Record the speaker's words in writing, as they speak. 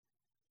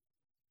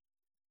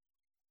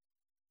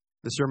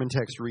The sermon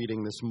text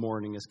reading this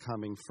morning is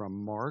coming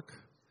from Mark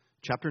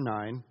chapter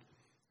 9,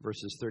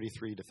 verses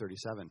 33 to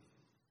 37.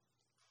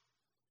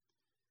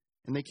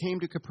 And they came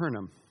to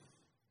Capernaum.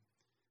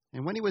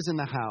 And when he was in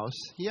the house,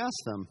 he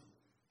asked them,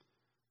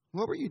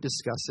 "What were you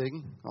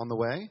discussing on the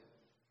way?"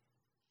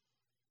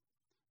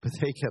 But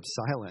they kept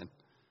silent,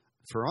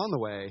 for on the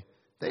way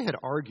they had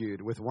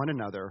argued with one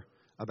another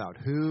about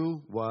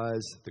who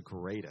was the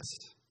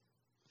greatest.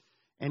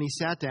 And he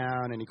sat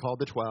down and he called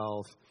the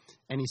 12,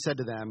 and he said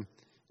to them,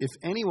 "If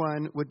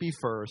anyone would be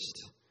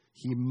first,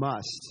 he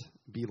must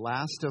be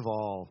last of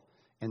all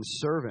and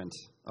servant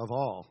of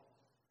all."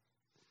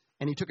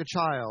 And he took a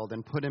child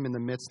and put him in the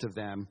midst of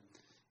them,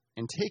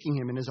 and taking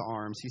him in his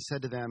arms, he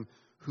said to them,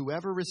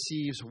 "Whoever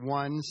receives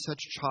one such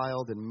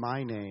child in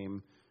my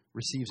name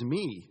receives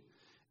me,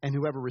 and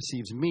whoever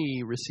receives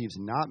me receives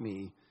not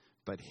me,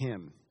 but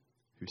him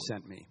who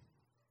sent me."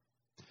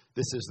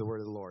 This is the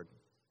word of the Lord.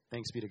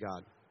 Thanks be to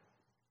God.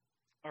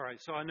 All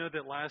right, so I know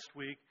that last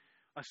week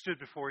I stood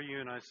before you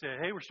and I said,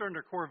 hey, we're starting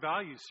our core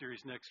values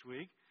series next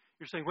week.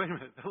 You're saying, wait a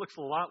minute, that looks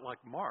a lot like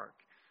Mark.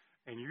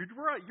 And you're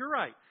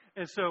right.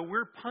 And so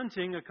we're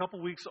punting a couple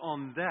weeks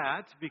on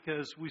that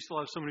because we still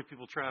have so many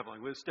people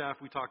traveling. With staff,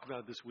 we talked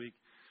about it this week.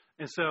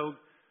 And so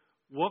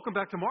welcome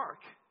back to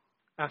Mark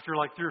after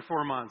like 3 or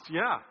 4 months.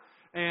 Yeah.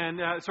 And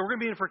so we're going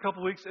to be in for a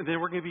couple weeks, and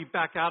then we're going to be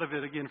back out of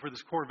it again for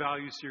this core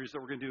values series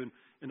that we're going to do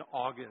in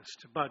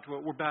August. But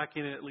we're back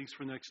in it at least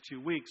for the next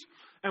 2 weeks.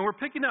 And we're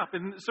picking up.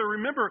 And so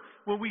remember,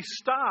 when we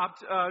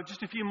stopped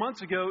just a few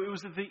months ago, it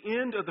was at the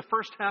end of the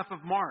first half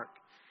of Mark.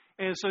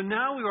 And so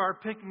now we are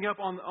picking up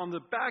on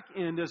the back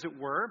end, as it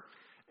were.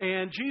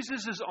 And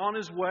Jesus is on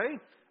his way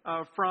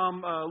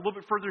from a little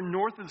bit further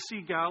north of the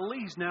Sea of Galilee.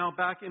 He's now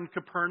back in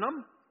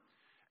Capernaum.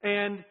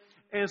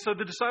 And so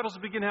the disciples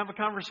begin to have a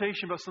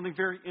conversation about something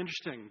very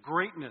interesting.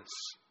 Greatness.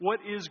 What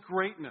is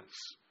greatness?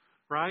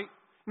 Right?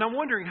 And I'm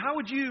wondering, how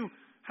would you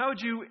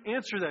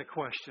answer that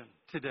question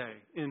today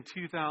in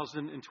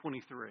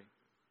 2023?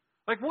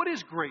 Like, what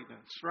is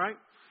greatness? Right?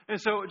 And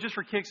so just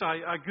for kicks,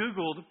 I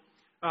Googled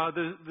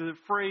the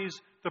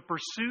phrase, the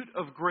pursuit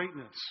of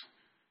greatness.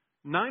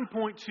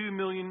 9.2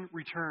 million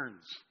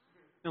returns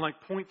in like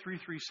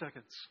 0.33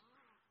 seconds.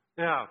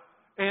 Yeah.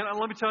 And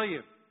let me tell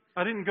you,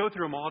 I didn't go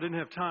through them all. I didn't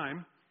have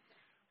time.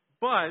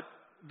 But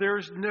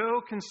there's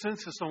no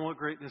consensus on what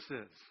greatness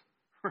is.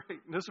 Right?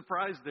 No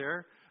surprise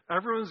there.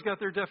 Everyone's got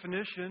their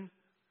definition.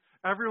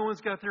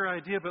 Everyone's got their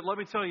idea. But let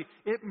me tell you,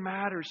 it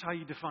matters how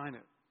you define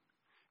it.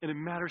 And it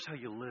matters how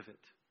you live it,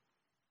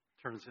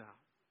 turns out.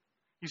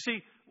 You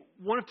see,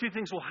 one of two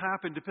things will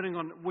happen depending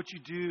on what you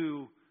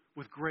do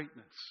with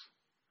greatness.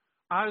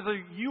 Either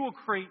you will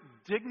create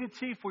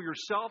dignity for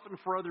yourself and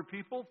for other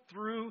people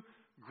through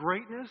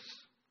greatness,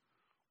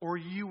 or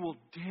you will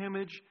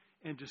damage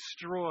and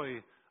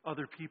destroy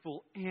other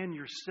people and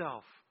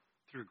yourself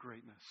through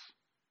greatness.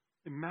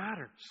 It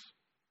matters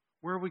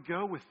where we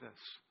go with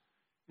this.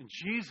 And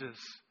Jesus,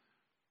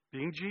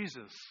 being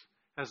Jesus,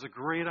 has a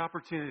great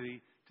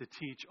opportunity to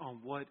teach on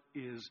what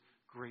is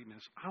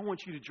greatness. I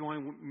want you to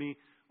join me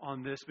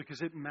on this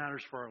because it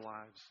matters for our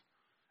lives.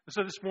 And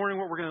so this morning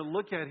what we're going to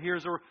look at here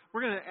is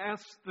we're going to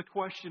ask the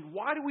question,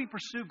 why do we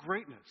pursue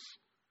greatness?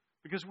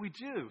 Because we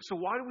do. So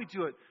why do we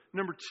do it?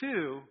 Number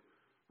 2,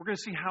 we're going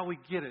to see how we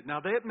get it. Now,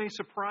 that may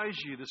surprise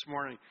you this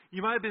morning.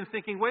 You might have been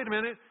thinking, wait a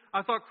minute,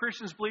 I thought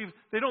Christians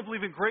they don't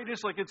believe in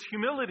greatness like it's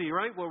humility,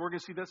 right? Well, we're going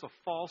to see that's a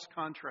false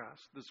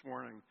contrast this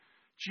morning.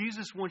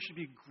 Jesus wants you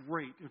to be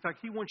great. In fact,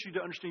 he wants you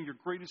to understand your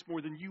greatness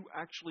more than you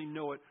actually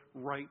know it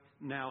right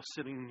now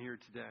sitting here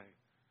today.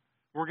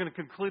 We're going to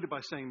conclude it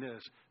by saying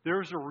this.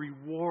 There's a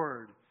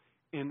reward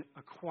in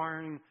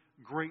acquiring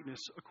greatness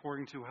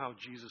according to how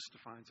Jesus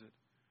defines it.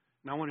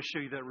 And I want to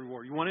show you that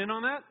reward. You want in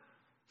on that?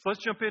 So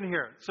let's jump in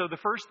here. So the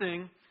first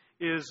thing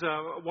is,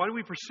 why do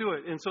we pursue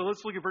it? And so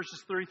let's look at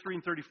verses 33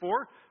 and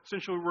 34.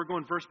 Essentially, we're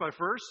going verse by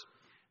verse.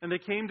 And they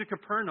came to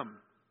Capernaum.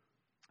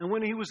 And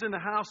when he was in the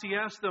house, he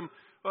asked them,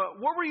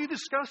 what were you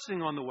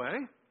discussing on the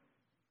way?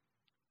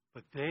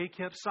 But they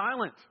kept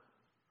silent.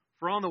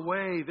 For on the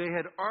way, they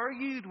had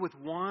argued with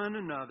one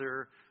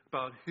another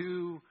about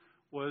who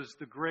was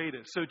the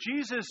greatest. So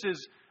Jesus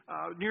is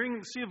nearing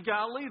the Sea of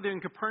Galilee. They're in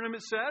Capernaum,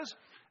 it says.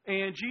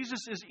 And Jesus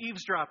is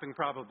eavesdropping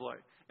probably.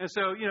 And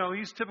so,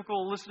 he's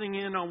typical listening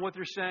in on what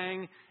they're saying.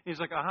 And he's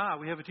like, aha,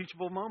 we have a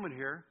teachable moment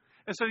here.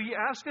 And so he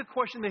asks a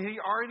question that he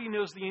already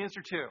knows the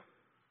answer to.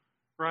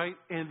 Right?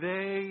 And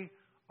they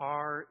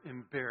are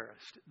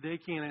embarrassed. They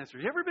can't answer.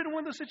 You ever been in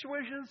one of those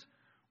situations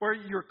where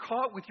you're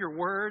caught with your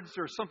words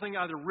or something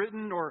either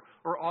written or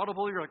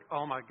audible? You're like,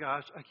 oh my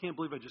gosh, I can't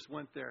believe I just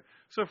went there.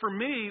 So for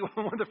me,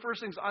 one of the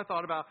first things I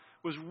thought about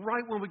was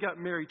right when we got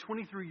married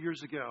 23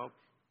 years ago.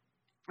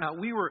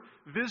 We were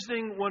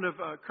visiting one of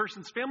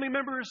Kirsten's family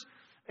members,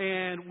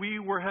 and we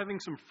were having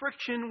some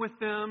friction with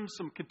them,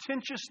 some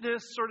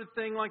contentiousness sort of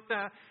thing like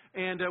that.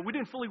 And we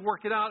didn't fully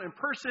work it out in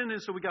person.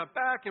 And so we got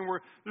back and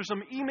there's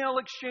some email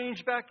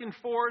exchange back and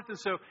forth. And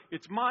so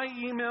it's my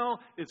email,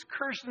 it's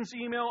Kirsten's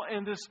email,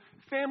 and this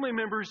family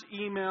member's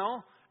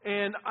email.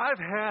 And I've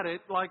had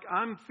it, like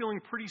I'm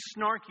feeling pretty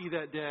snarky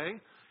that day.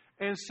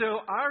 And so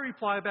I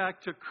reply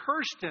back to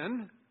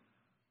Kirsten.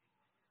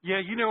 Yeah,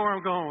 you know where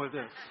I'm going with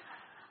this.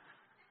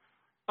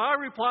 I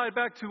replied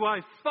back to who I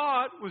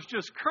thought was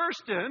just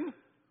Kirsten.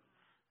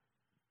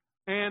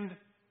 And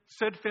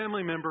said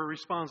family member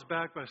responds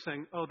back by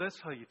saying, oh, that's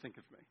how you think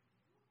of me.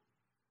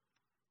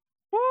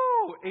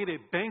 Woo! Ate a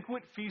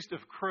banquet feast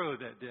of crow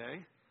that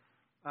day.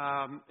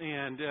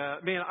 Man,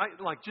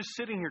 I like just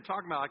sitting here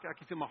talking about it, I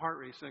can feel my heart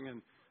racing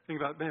and think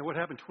about, man, what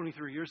happened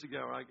 23 years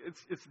ago? Like,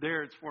 it's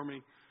there. It's for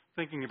me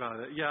thinking about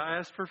it. Yeah, I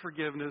asked for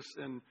forgiveness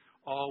and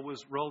all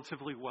was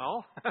relatively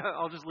well.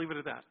 I'll just leave it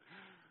at that.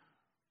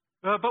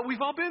 But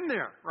we've all been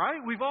there, right?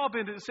 We've all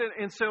been,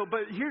 and so,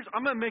 but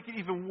I'm going to make it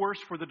even worse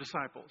for the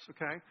disciples,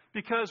 okay?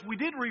 Because we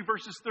did read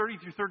verses 30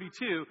 through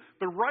 32,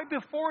 but right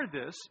before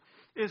this,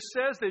 it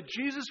says that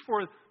Jesus,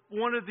 for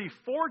one of the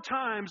 4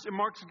 times in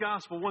Mark's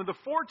gospel, one of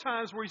the 4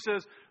 times where he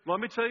says, let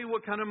me tell you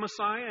what kind of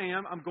Messiah I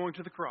am, I'm going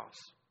to the cross.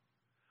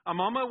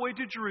 I'm on my way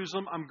to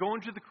Jerusalem, I'm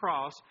going to the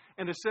cross,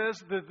 and it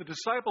says that the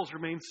disciples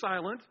remained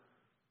silent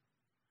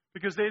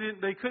because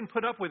they couldn't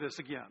put up with this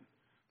again.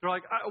 They're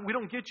like, we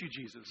don't get you,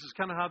 Jesus. This is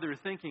kind of how they're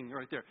thinking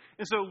right there.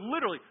 And so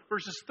literally,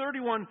 verses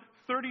 31,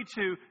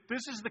 32,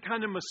 this is the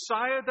kind of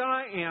Messiah that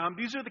I am.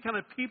 These are the kind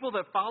of people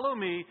that follow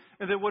me.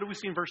 And then what do we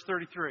see in verse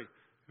 33?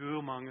 Who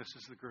among us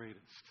is the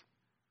greatest?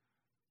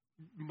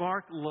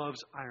 Mark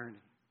loves irony.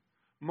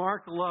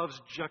 Mark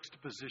loves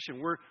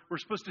juxtaposition. We're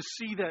supposed to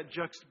see that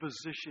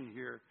juxtaposition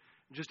here.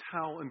 Just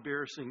how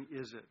embarrassing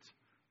is it,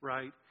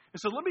 right? And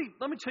so let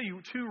me tell you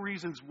 2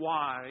 reasons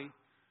why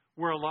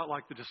we're a lot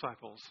like the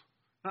disciples.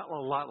 Not a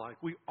lot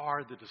like. We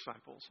are the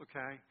disciples,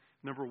 okay?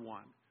 Number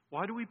 1.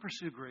 Why do we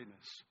pursue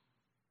greatness?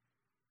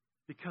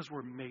 Because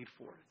we're made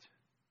for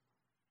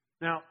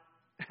it. Now,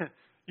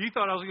 you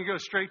thought I was going to go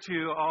straight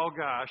to, oh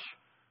gosh,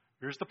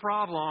 here's the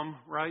problem,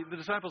 right? The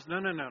disciples,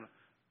 no.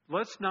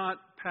 Let's not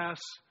pass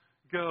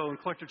go and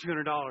collect our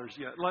 $200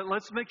 yet.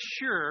 Let's make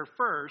sure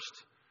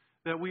first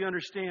that we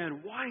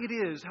understand why it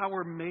is, how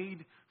we're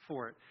made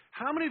for it.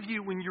 How many of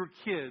you, when you were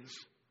kids,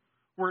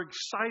 were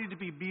excited to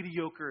be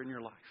mediocre in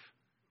your life?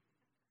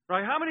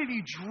 Right? How many of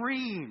you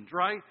dreamed,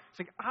 right? It's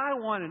like, I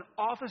want an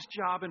office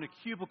job in a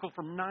cubicle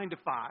from 9 to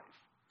 5.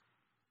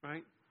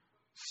 Right?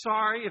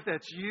 Sorry if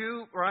that's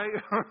you, right?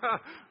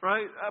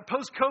 Right?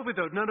 Post-COVID,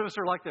 though, none of us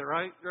are like that,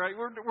 right? Right?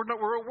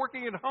 We're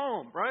working at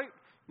home, right?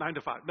 9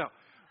 to 5. No.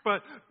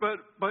 But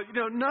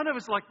none of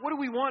us like, what do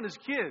we want as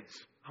kids?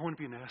 I want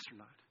to be an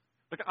astronaut.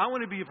 Like, I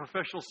want to be a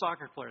professional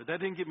soccer player. That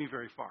didn't get me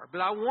very far.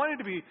 But I wanted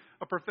to be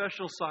a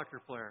professional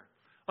soccer player.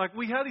 Like,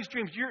 we have these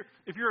dreams.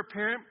 If you're a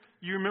parent,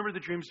 you remember the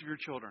dreams of your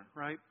children,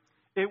 right?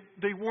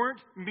 They weren't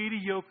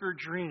mediocre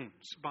dreams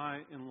by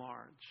and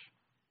large.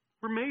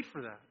 We're made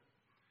for that.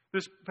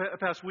 This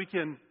past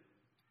weekend,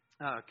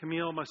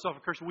 Camille, myself,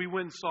 and Kirsten, we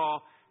went and saw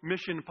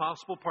Mission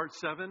Impossible Part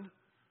 7.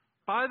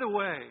 By the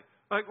way,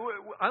 like,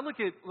 I look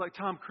at like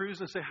Tom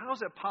Cruise and say, how is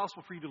that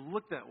possible for you to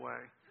look that way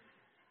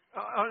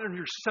on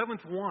your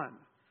 7th one?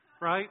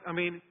 Right? I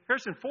mean,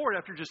 Harrison Ford,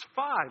 after just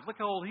 5, look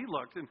how old he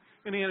looked in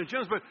Indiana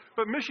Jones.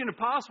 But Mission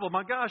Impossible,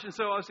 my gosh. And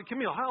so I said,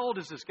 Camille, how old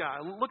is this guy?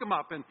 I look him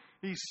up, and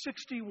he's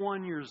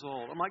 61 years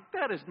old. I'm like,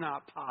 that is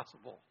not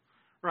possible.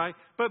 Right?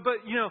 But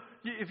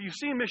if you've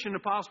seen Mission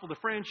Impossible, the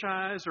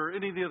franchise, or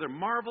any of the other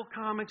Marvel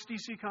comics,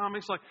 DC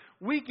comics, like,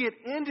 we get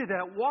into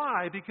that.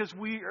 Why? Because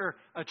we are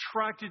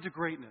attracted to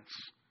greatness.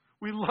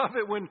 We love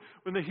it when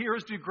the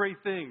heroes do great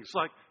things,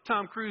 like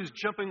Tom Cruise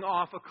jumping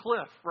off a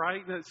cliff,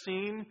 right? That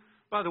scene.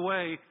 By the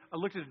way, I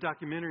looked at a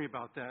documentary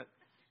about that.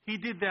 He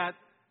did that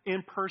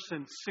in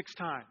person 6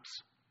 times.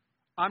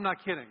 I'm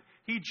not kidding.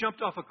 He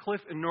jumped off a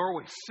cliff in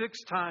Norway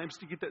 6 times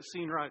to get that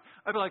scene right.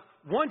 I'd be like,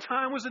 1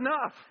 time was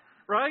enough,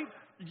 right?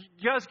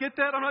 You guys get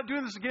that? I'm not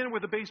doing this again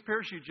with a base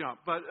parachute jump,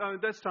 but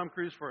that's Tom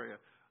Cruise for you.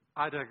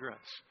 I digress.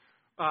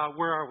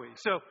 Where are we?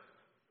 So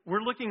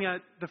we're looking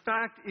at, the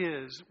fact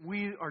is,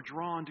 we are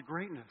drawn to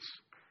greatness.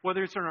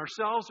 Whether it's in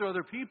ourselves or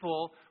other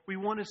people, we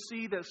want to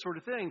see that sort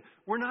of thing.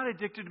 We're not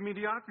addicted to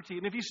mediocrity.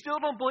 And if you still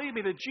don't believe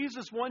me that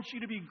Jesus wants you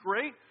to be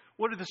great,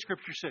 what did the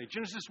scripture say?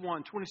 Genesis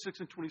 1,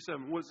 26 and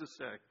 27. What does it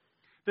say?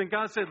 Then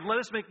God said, let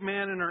us make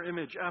man in our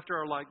image, after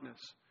our likeness.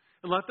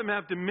 And let them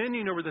have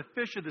dominion over the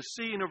fish of the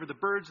sea and over the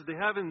birds of the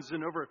heavens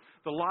and over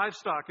the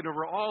livestock and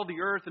over all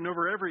the earth and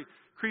over every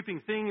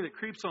creeping thing that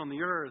creeps on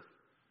the earth.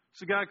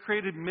 So God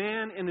created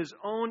man in his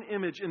own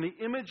image. In the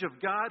image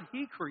of God,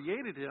 he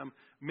created him.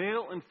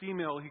 Male and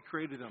female, he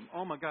created them.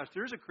 Oh my gosh,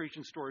 there's a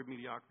creation story of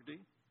mediocrity.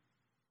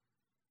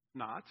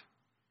 Not.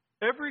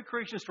 Every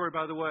creation story,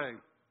 by the way,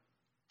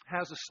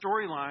 has a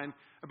storyline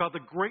about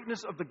the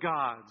greatness of the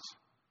gods,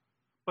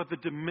 but the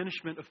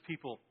diminishment of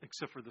people,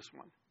 except for this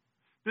one.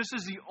 This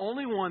is the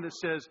only one that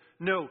says,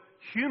 no,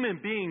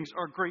 human beings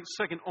are great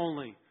second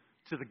only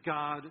to the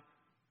God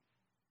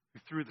who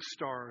threw the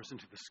stars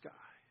into the sky.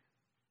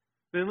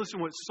 Then listen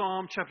to what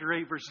Psalm chapter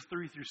 8, verses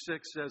 3 through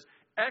 6 says,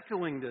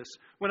 echoing this.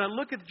 When I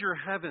look at your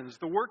heavens,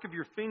 the work of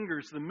your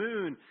fingers, the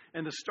moon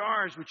and the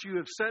stars which you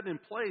have set in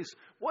place,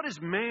 what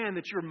is man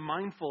that you're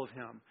mindful of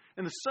him,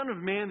 and the son of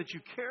man that you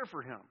care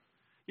for him?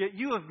 Yet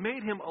you have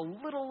made him a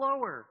little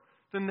lower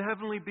than the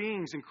heavenly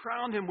beings and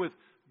crowned him with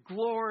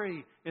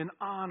glory and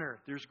honor.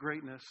 There's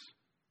greatness.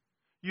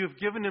 You have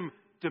given him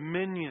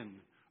dominion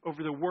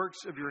over the works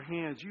of your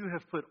hands. You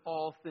have put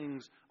all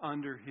things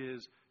under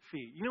his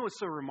feet. You know what's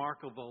so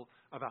remarkable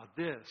about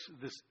this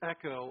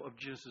echo of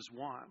Genesis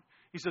 1?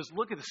 He says,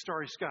 look at the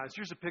starry skies.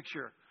 Here's a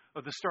picture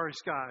of the starry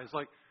skies.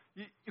 Like,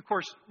 of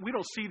course, we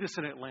don't see this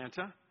in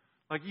Atlanta.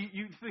 Like,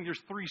 you think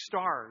there's 3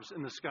 stars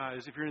in the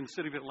skies if you're in the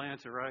city of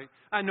Atlanta, right?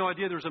 I had no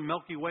idea there was a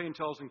Milky Way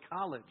until I was in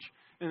college.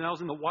 And I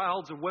was in the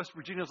wilds of West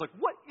Virginia. I was like,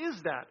 what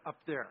is that up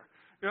there?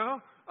 You know?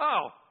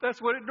 Oh,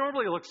 that's what it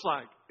normally looks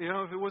like, you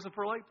know, if it wasn't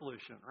for light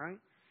pollution, right?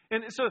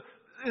 And so,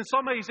 and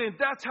somebody's saying,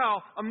 that's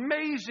how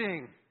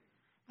amazing.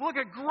 Look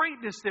at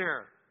greatness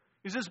there.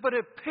 He says, but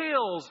it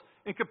pales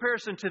in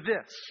comparison to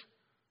this.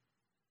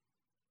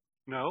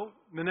 No,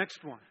 the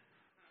next one.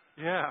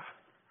 Yeah.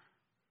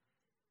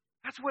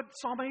 That's what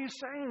Psalm 8 is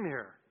saying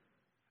there.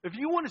 If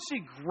you want to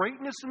see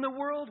greatness in the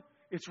world,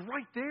 it's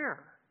right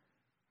there.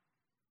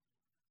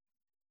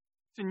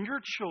 It's in your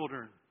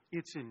children.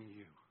 It's in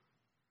you.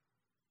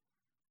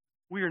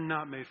 We are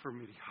not made for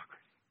mediocrity.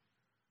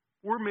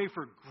 We're made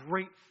for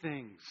great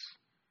things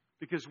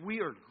because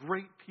we are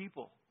great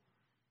people.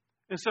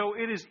 And so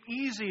it is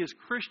easy as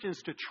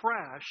Christians to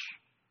trash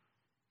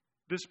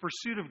this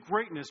pursuit of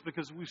greatness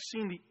because we've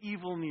seen the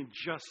evil and the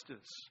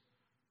injustice.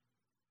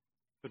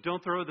 But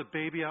don't throw the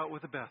baby out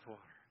with the bathwater.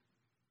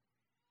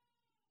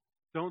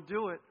 Don't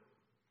do it.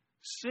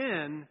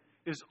 Sin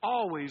is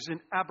always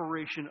an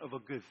aberration of a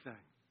good thing.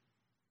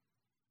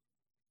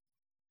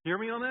 Hear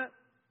me on that?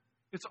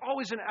 It's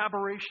always an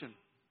aberration.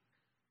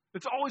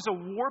 It's always a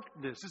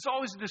warpedness. It's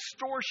always a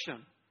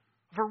distortion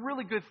of a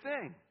really good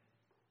thing.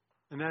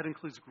 And that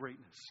includes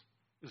greatness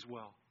as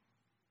well.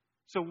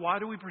 So why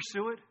do we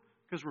pursue it?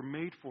 Because we're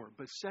made for it.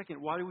 But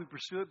second, why do we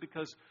pursue it?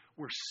 Because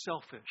we're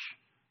selfish.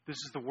 This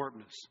is the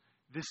warpedness.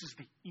 This is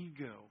the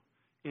ego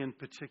in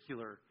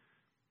particular.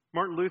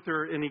 Martin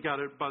Luther, and he got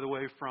it, by the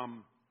way,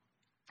 from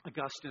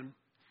Augustine,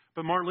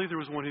 but Martin Luther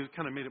was one who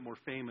kind of made it more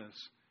famous.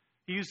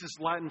 He used this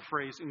Latin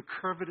phrase,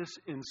 incurvatus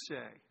in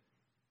se.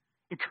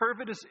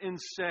 Incurvatus in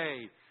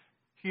se.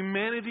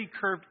 Humanity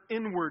curved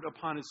inward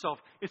upon itself.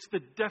 It's the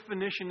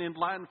definition in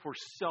Latin for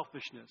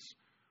selfishness,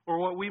 or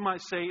what we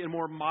might say in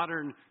more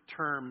modern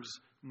terms,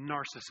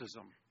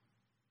 narcissism.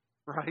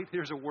 Right?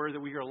 There's a word that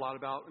we hear a lot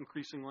about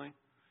increasingly.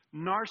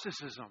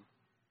 Narcissism.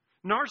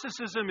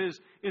 Narcissism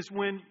is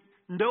when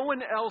no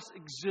one else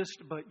exists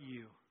but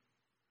you.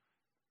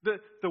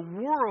 The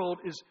world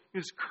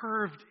is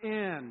curved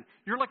in.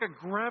 You're like a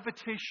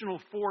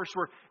gravitational force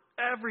where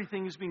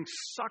everything is being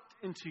sucked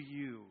into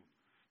you.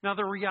 Now,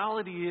 the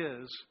reality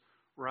is,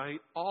 right,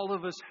 all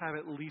of us have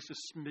at least a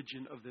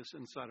smidgen of this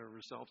inside of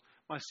ourselves,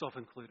 myself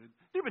included.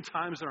 There have been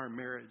times in our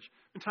marriage,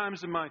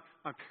 times in my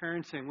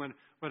parenting when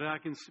I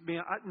can see,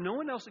 man, no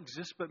one else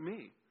exists but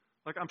me.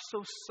 Like, I'm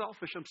so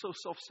selfish, I'm so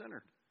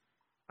self-centered.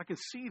 I can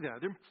see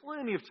that. There are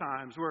plenty of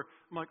times where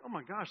I'm like, oh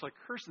my gosh, like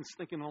Kirsten's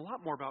thinking a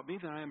lot more about me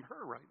than I am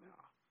her right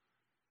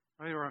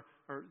now. Right?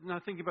 Or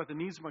not thinking about the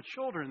needs of my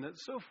children and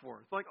so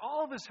forth. Like,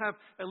 all of us have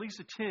at least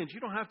a tinge. You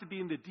don't have to be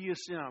in the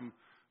DSM,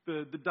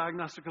 the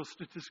Diagnostical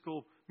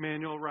Statistical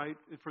Manual, right?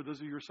 For those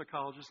of you who are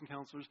psychologists and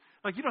counselors.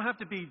 Like, you don't have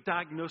to be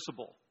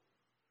diagnosable,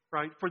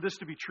 right, for this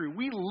to be true.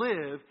 We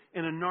live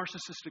in a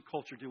narcissistic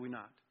culture, do we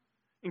not?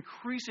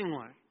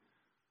 Increasingly.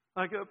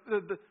 Like,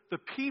 the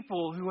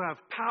people who have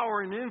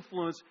power and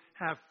influence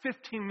have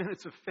 15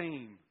 minutes of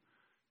fame.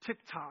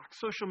 TikTok,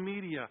 social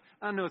media.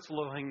 I know it's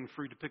low-hanging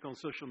fruit to pick on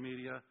social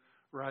media,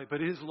 right?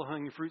 But it is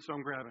low-hanging fruit, so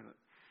I'm grabbing it.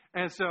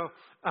 And so,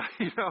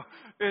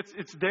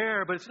 it's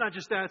there, but it's not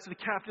just that. It's the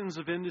captains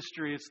of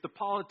industry. It's the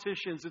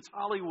politicians. It's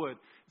Hollywood.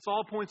 It's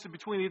all points in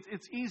between.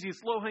 It's easy.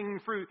 It's low-hanging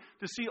fruit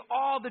to see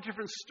all the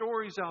different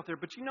stories out there.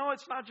 But you know,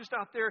 it's not just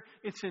out there.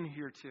 It's in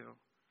here, too.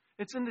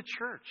 It's in the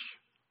church.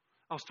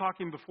 I was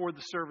talking before the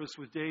service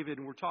with David,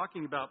 and we're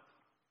talking about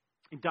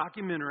a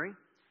documentary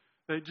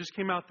that just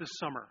came out this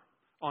summer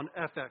on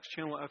FX,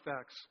 channel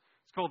FX.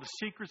 It's called The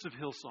Secrets of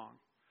Hillsong.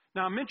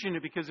 Now, I mention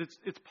it because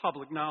it's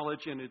public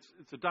knowledge, and it's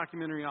a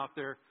documentary out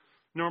there.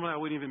 Normally, I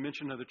wouldn't even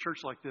mention another church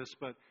like this,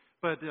 but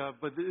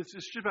it's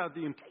just about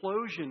the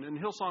implosion. And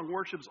Hillsong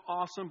worship's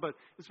awesome, but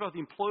it's about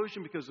the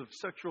implosion because of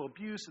sexual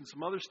abuse and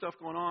some other stuff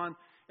going on.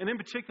 And in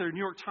particular, New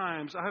York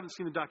Times, I haven't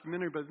seen the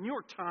documentary, but the New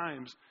York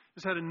Times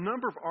has had a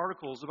number of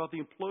articles about the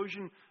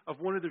implosion of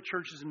one of their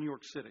churches in New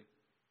York City.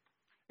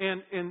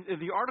 And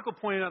the article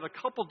pointed out a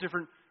couple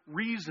different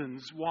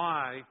reasons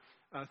why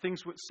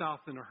things went south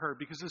in a hurry.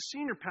 Because the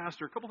senior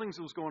pastor, a couple things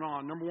that was going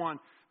on. Number one,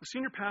 the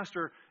senior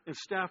pastor and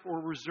staff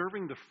were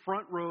reserving the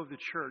front row of the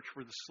church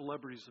for the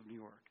celebrities of New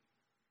York.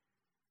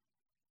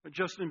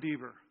 Justin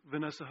Bieber,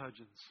 Vanessa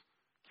Hudgens,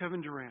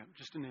 Kevin Durant,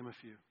 just to name a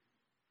few.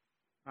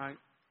 Right?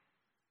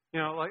 You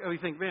know, like we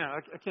think, man,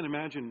 I can't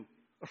imagine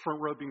a front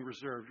row being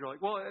reserved. You're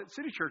like, well, at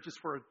City Church is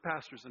for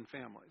pastors and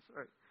families. All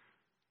right.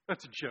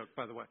 That's a joke,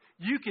 by the way.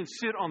 You can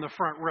sit on the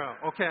front row,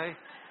 okay?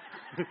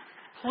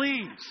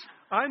 Please.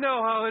 I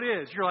know how it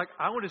is. You're like,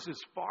 I want to sit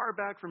as far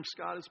back from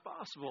Scott as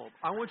possible.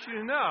 I want you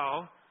to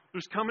know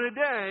there's coming a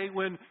day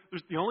when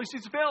the only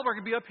seats available are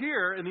going to be up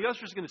here, and the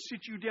ushers are going to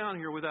sit you down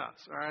here with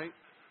us, all right?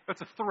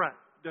 That's a threat.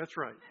 That's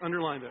right.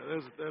 Underline that.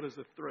 That is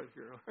a threat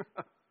here.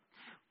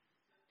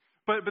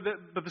 But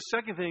the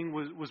second thing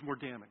was more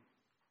damning.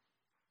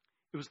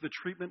 It was the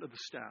treatment of the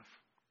staff.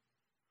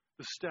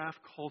 The staff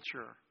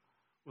culture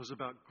was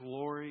about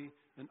glory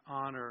and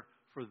honor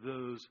for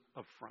those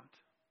up front.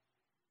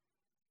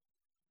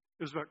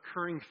 It was about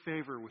currying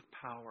favor with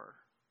power.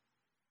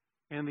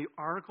 And the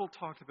article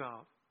talked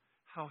about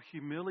how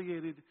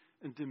humiliated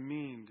and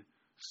demeaned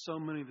so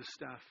many of the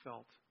staff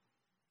felt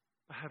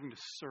by having to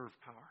serve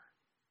power.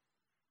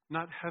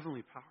 Not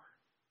heavenly power,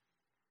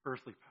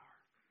 earthly power.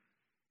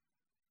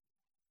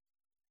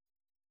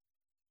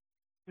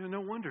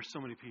 No wonder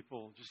so many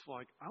people just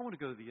like, I want to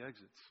go to the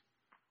exits.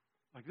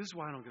 Like, this is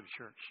why I don't go to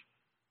church.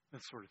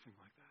 That sort of thing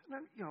like that.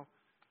 And,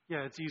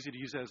 yeah, it's easy to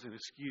use that as an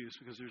excuse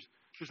because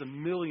there's a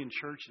million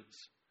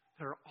churches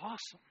that are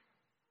awesome,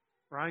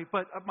 right?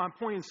 But my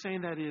point in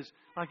saying that is,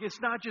 like, it's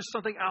not just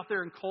something out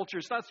there in culture.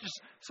 It's not just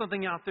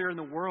something out there in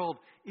the world.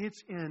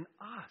 It's in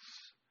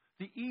us.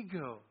 The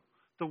ego,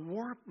 the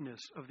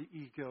warpedness of the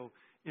ego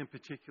in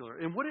particular.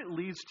 And what it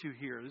leads to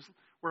here is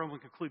where I'm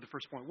going to conclude the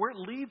first point. Where it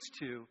leads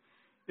to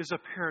is a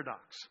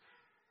paradox.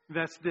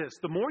 That's this.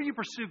 The more you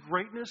pursue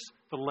greatness,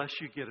 the less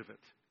you get of it.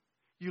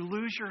 You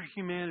lose your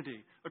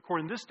humanity.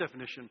 According to this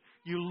definition,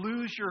 you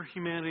lose your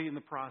humanity in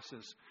the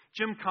process.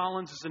 Jim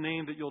Collins is a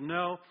name that you'll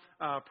know.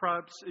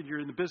 Perhaps if you're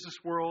in the business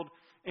world,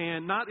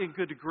 and not in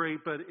good to great,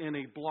 but in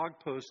a blog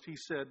post, he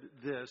said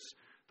this: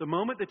 the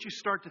moment that you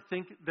start to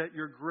think that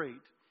you're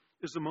great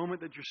is the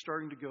moment that you're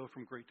starting to go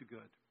from great to good.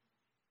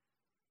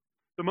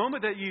 The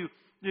moment that you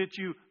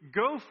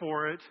go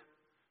for it,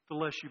 the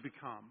less you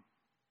become.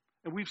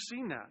 And we've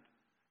seen that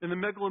in the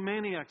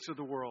megalomaniacs of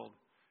the world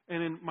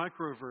and in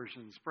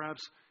microversions,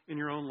 perhaps in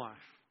your own life,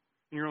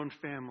 in your own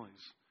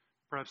families.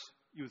 Perhaps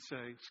you would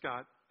say,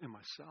 Scott, and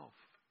myself.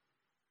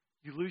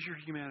 You lose your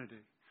humanity.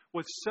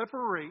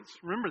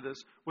 Remember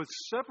this, what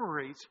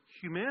separates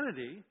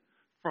humanity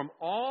from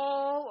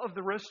all of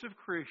the rest of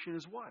creation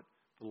is what?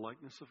 The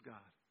likeness of God.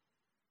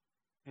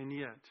 And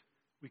yet,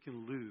 we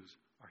can lose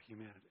our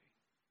humanity.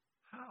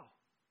 How?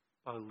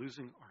 By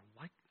losing our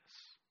likeness.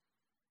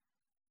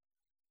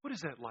 What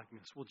is that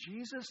likeness? Well,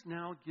 Jesus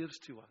now gives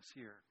to us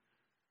here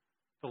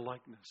the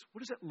likeness. What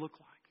does that look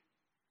like?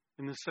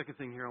 And the second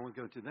thing here I want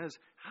to go to, that is,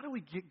 how do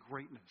we get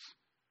greatness?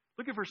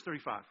 Look at verse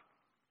 35.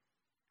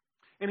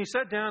 And he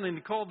sat down and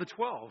he called the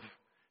 12,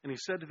 and he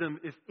said to them,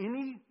 if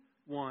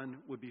anyone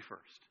would be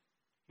first,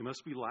 he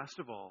must be last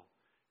of all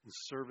and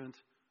servant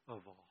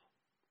of all.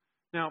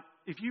 Now,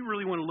 if you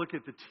really want to look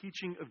at the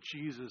teaching of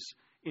Jesus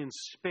in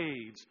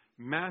spades,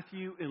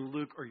 Matthew and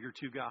Luke are your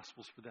two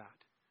gospels for that.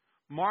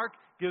 Mark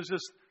gives us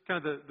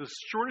kind of the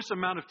shortest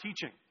amount of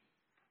teaching.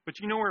 But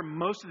you know where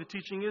most of the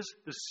teaching is?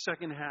 The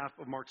second half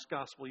of Mark's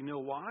gospel. You know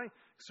why?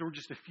 Because we're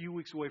just a few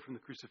weeks away from the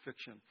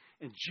crucifixion.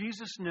 And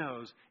Jesus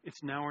knows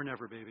it's now or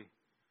never, baby.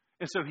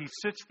 And so he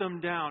sits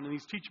them down in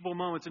these teachable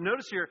moments. And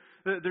notice here,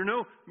 there are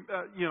no,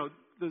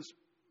 those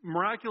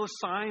miraculous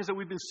signs that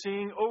we've been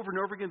seeing over and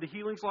over again, the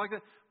healings like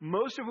that.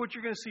 Most of what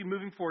you're going to see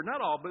moving forward,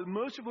 not all, but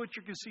most of what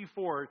you're going to see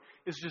forward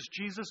is just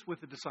Jesus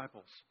with the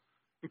disciples.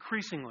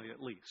 Increasingly,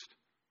 at least.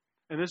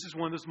 And this is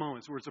one of those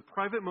moments where it's a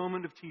private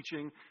moment of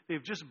teaching.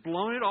 They've just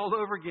blown it all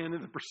over again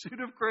in the pursuit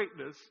of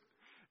greatness.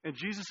 And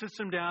Jesus sits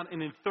them down,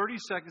 and in 30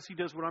 seconds, he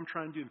does what I'm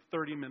trying to do in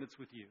 30 minutes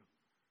with you.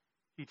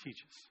 He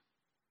teaches.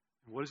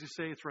 And what does he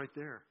say? It's right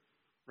there,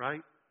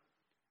 right?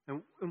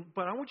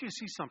 But I want you to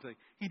see something.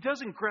 He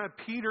doesn't grab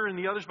Peter and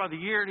the others by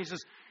the ear, and he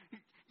says,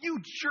 you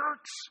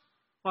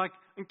jerks,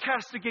 and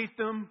castigate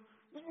them.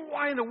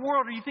 Why in the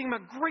world are you thinking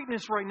about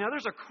greatness right now?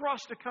 There's a cross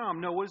to come.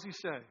 No, what does he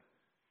say?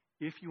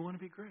 If you want to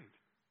be great.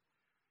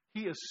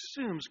 He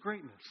assumes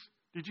greatness.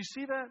 Did you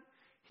see that?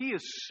 He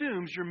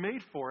assumes you're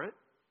made for it.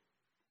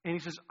 And he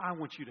says, I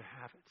want you to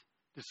have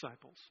it,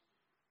 disciples.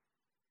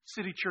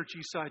 City Church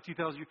Eastside,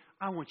 2,000 years,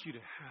 I want you to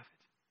have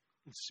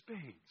it in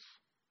spades.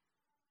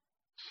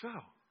 So,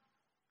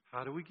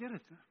 how do we get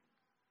it then?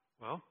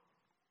 Well,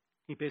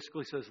 he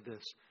basically says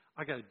this: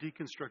 I got to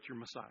deconstruct your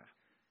Messiah.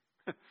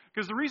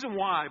 Because the reason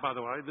why, by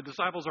the way, the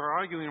disciples are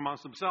arguing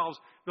amongst themselves,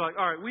 they're like,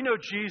 all right, we know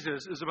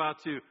Jesus is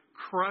about to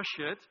crush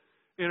it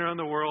around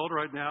the world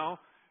right now.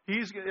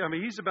 He's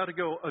about to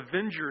go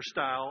Avenger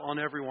style on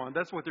everyone.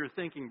 That's what they're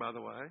thinking, by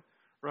the way,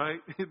 right?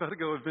 He's about to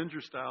go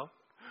Avenger style.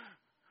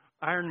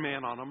 Iron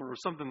Man on them or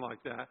something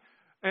like that.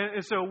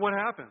 And so what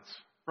happens,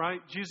 right?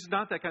 Jesus is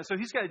not that kind. So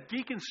he's got to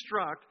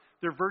deconstruct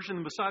their version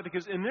of the Messiah,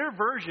 because in their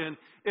version,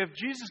 if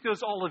Jesus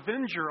goes all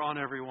Avenger on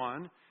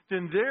everyone,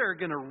 then they're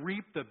going to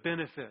reap the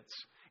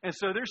benefits. And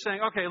so they're saying,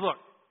 okay, look,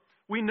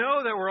 we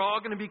know that we're all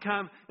going to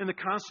become in the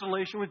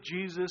constellation with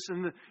Jesus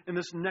in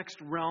this next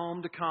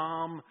realm to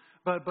come.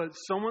 But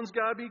someone's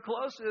got to be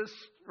closest,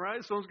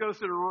 right? Someone's got to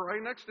sit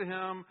right next to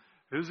him.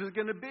 Who's it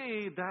going to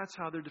be? That's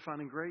how they're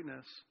defining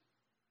greatness.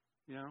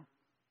 You know?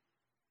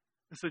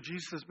 And so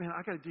Jesus says, man,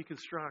 I got to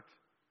deconstruct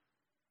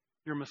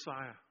your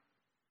Messiah.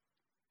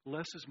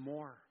 Less is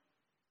more.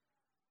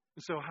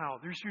 And so how?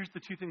 Here's the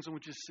two things I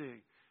want you to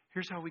see.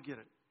 Here's how we get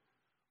it.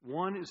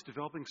 One is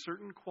developing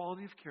certain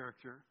quality of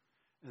character,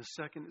 and the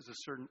second is a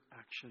certain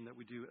action that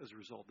we do as a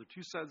result. They're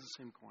two sides of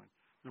the same coin.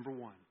 Number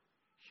one,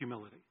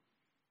 humility.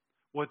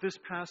 What this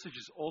passage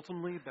is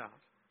ultimately about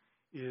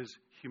is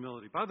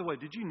humility. By the way,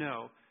 did you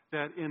know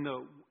that in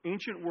the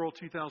ancient world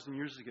 2,000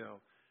 years ago,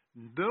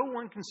 no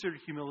one considered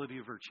humility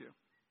a virtue?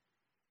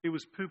 It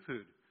was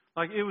poo-pooed.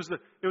 Like it was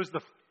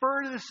the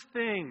furthest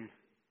thing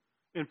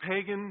in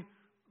pagan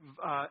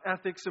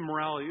ethics and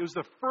morality. It was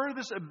the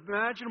furthest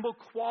imaginable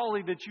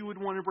quality that you would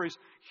want to embrace.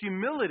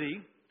 Humility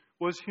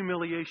was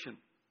humiliation.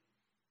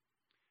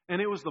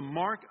 And it was the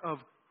mark of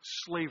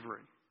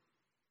slavery.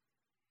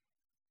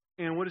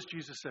 And what does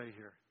Jesus say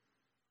here?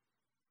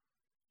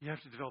 You have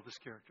to develop this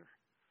character.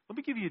 Let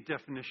me give you a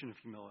definition of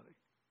humility.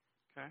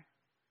 Okay?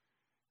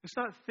 It's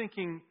not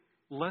thinking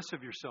less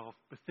of yourself,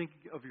 but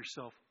thinking of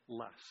yourself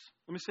less.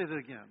 Let me say that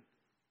again.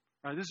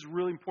 All right, this is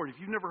really important.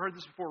 If you've never heard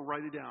this before,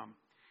 write it down.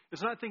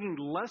 It's not thinking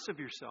less of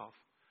yourself,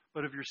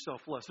 but of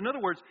yourself less. In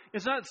other words,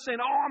 it's not saying,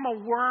 oh, I'm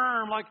a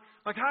worm. Like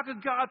how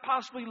could God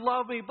possibly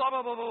love me? Blah,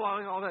 blah, blah, blah,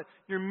 blah, all that.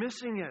 You're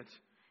missing it.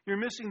 You're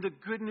missing the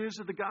good news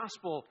of the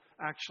gospel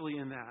actually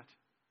in that.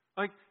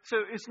 So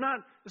it's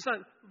not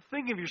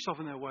thinking of yourself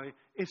in that way.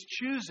 It's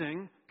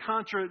choosing,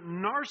 contra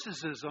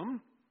narcissism,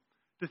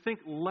 to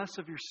think less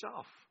of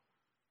yourself.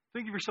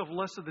 Think of yourself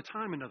less of the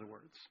time, in other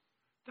words.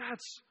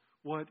 That's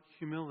what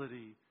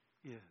humility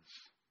is.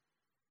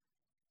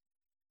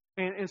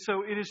 And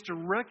so it is to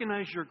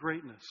recognize your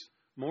greatness.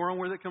 More on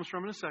where that comes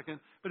from in a second.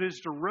 But it is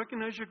to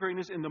recognize your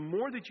greatness. And the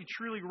more that you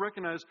truly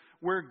recognize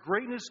where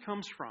greatness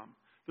comes from,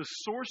 the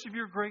source of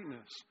your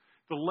greatness,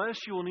 the less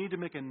you will need to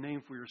make a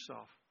name for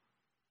yourself.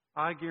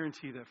 I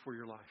guarantee that for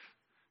your life.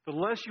 The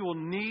less you will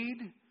need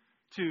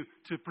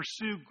to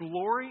pursue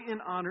glory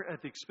and honor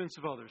at the expense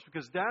of others.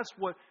 Because that's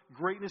what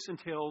greatness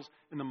entails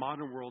in the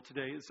modern world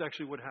today. It's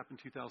actually what happened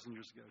 2,000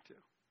 years ago, too.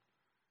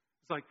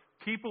 It's like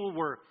people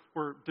were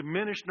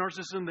diminished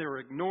narcissism. They were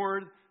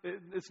ignored.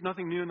 It's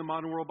nothing new in the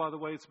modern world, by the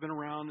way. It's been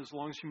around as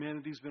long as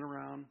humanity's been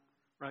around,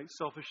 right?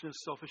 Selfishness,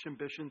 selfish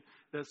ambition,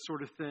 that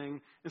sort of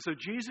thing. And so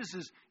Jesus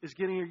is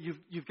getting,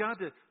 you've got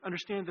to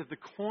understand that the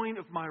coin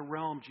of my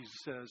realm, Jesus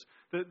says,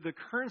 the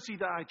currency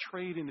that I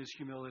trade in is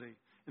humility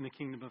in the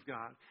kingdom of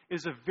God. It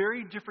is a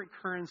very different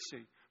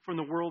currency from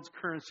the world's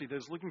currency that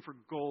is looking for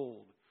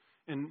gold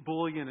and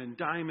bullion and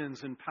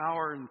diamonds and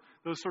power and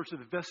those sorts of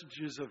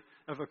vestiges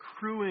of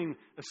accruing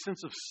a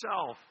sense of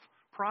self,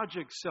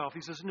 project self.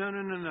 He says,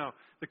 no.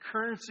 The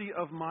currency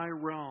of my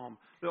realm,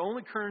 the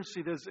only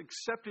currency that is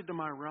accepted to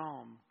my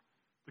realm,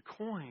 the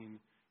coin,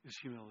 is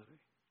humility.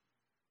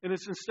 And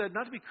it's instead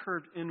not to be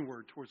curved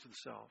inward towards the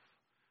self,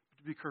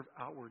 but to be curved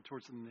outward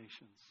towards the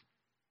nations,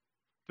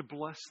 to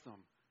bless them.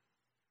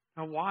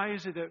 Now, why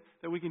is it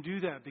that we can do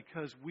that?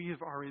 Because we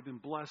have already been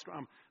blessed.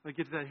 I'll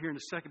get to that here in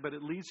a second, but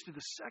it leads to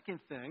the second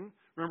thing.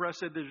 Remember I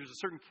said there's a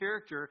certain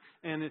character,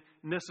 and it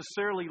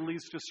necessarily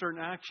leads to a certain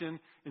action.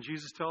 And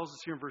Jesus tells us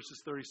here in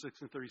verses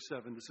 36 and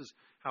 37, this is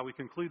how we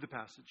conclude the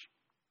passage.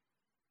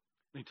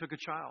 And he took a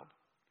child,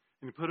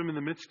 and he put him in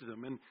the midst of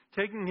them. And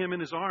taking him in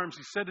his arms,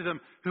 he said to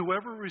them,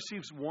 whoever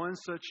receives one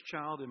such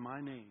child in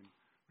my name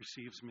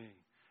receives me.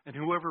 And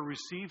whoever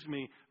receives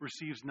me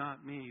receives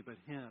not me, but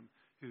him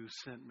who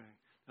sent me.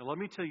 Now, let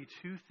me tell you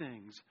two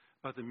things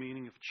about the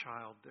meaning of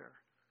child there,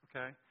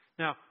 okay?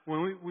 Now,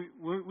 when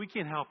we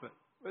can't help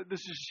it. This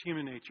is just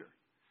human nature.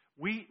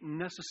 We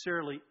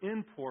necessarily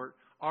import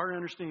our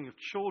understanding of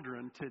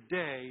children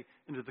today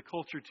into the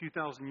culture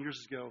 2,000 years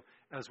ago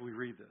as we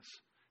read this.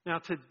 Now,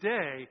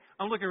 today,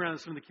 I'm looking around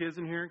at some of the kids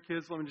in here.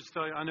 Kids, let me just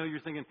tell you, I know you're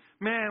thinking,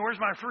 man, where's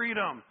my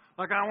freedom?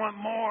 Like, I want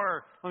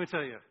more. Let me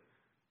tell you,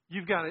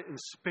 you've got it in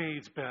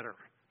spades better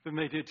than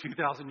they did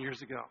 2,000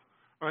 years ago.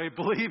 All right,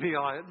 believe me,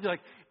 like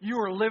you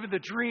are living the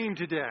dream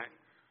today,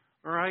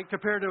 all right,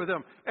 compared to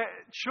them.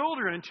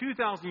 Children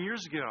 2,000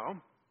 years ago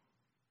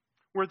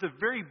were at the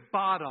very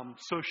bottom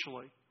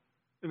socially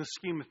in the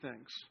scheme of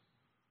things.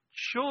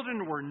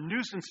 Children were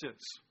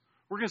nuisances.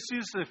 We're going to see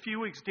this in a few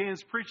weeks.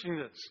 Dan's preaching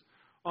this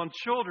on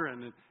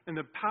children and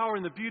the power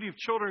and the beauty of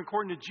children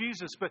according to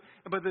Jesus. But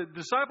the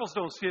disciples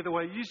don't see it the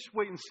way. You just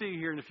wait and see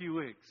here in a few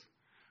weeks.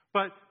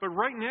 But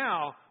right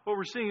now, what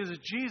we're seeing is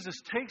that Jesus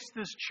takes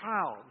this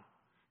child,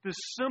 this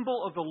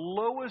symbol of the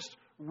lowest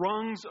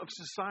rungs of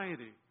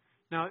society.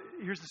 Now,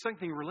 here's the second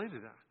thing related to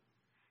that.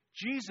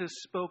 Jesus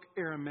spoke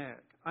Aramaic.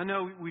 I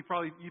know you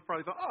probably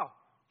thought, oh,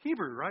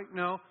 Hebrew, right?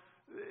 No,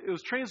 it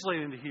was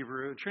translated into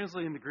Hebrew,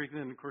 translated into Greek, and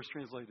then, of course,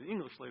 translated into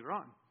English later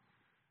on.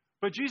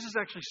 But Jesus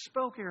actually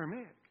spoke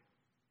Aramaic.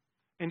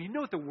 And you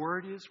know what the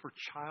word is for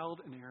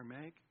child in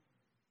Aramaic?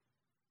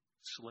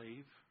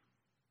 Slave,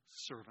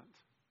 servant.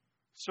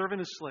 Servant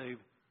and slave,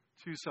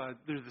 two sides,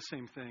 they're the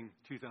same thing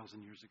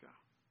 2,000 years ago.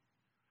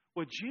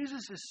 What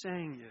Jesus is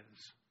saying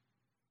is,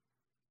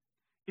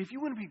 if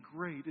you want to be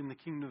great in the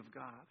kingdom of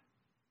God,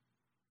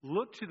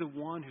 look to the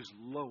one who's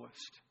lowest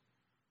on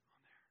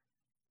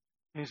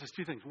there. And he says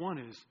two things. One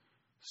is,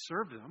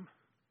 serve them,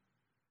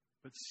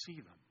 but see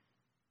them.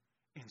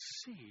 And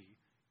see,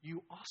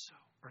 you also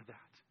are that.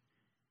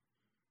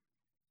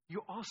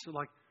 you also,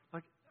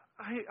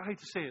 I hate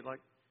to say it,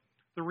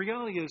 the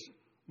reality is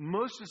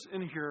most of us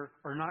in here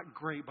are not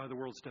great by the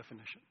world's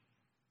definition.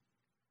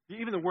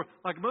 Even the world,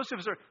 most of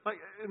us are,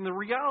 and the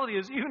reality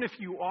is, even if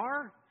you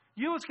are,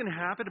 you know what's going to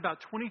happen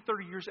about 20,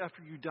 30 years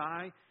after you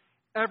die?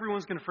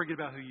 Everyone's going to forget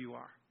about who you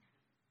are.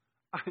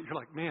 You're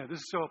like, man, this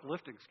is so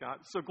uplifting, Scott.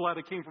 So glad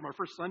I came for my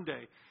first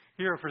Sunday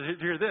here to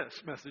hear this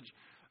message.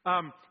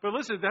 But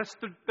listen, that's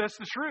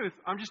the truth.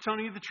 I'm just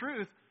telling you the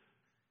truth.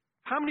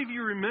 How many of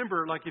you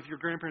remember, if your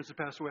grandparents have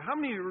passed away, how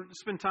many of you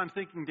spend time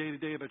thinking day to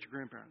day about your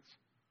grandparents?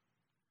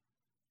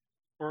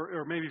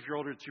 Or maybe if you're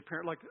older, it's your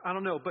parent. I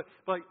don't know. But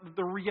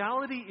the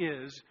reality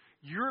is,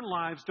 your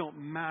lives don't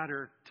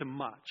matter to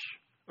much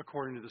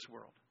according to this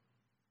world.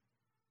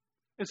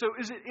 And so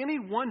is it any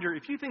wonder,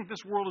 if you think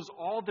this world is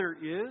all there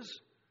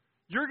is,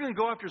 you're going to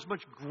go after as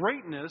much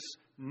greatness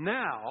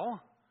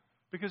now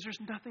because there's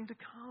nothing to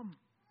come.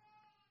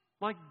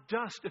 Like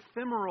dust,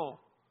 ephemeral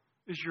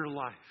is your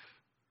life.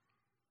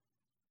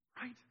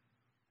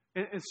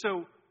 Right? And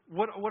so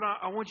what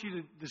I want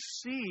you to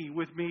see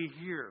with me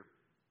here,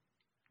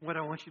 what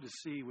I want you to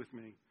see with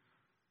me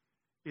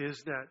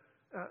is that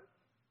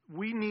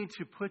we need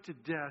to put to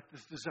death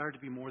this desire to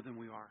be more than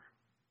we are.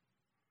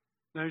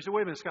 Now, you say,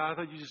 wait a minute, Scott, I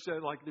thought you just said,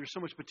 there's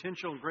so much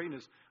potential and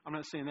greatness. I'm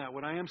not saying that.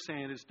 What I am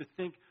saying is to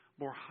think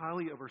more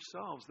highly of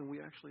ourselves than we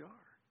actually are.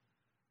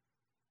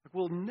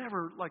 We'll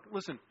never,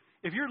 listen,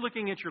 if you're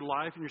looking at your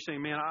life and you're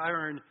saying, man, I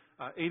earn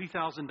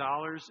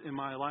 $80,000 in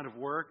my line of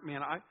work,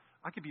 man,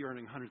 I could be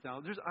earning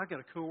 $100,000. I got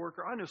a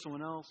coworker, I know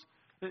someone else,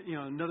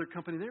 another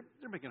company,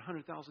 they're making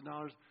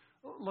 $100,000.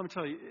 Let me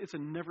tell you, it's a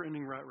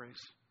never-ending rat race.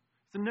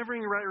 It's a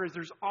never-ending rat race.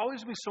 There's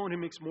always going to be someone who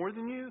makes more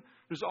than you.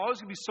 There's always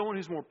going to be someone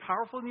who's more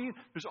powerful than you.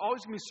 There's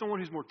always going to be someone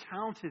who's more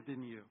talented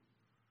than you,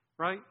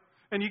 right?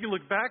 And you can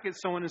look back at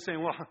someone and say,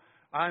 well,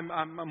 I'm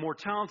more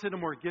talented,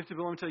 I'm more gifted,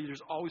 but let me tell you,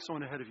 there's always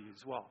someone ahead of you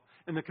as well.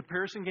 And the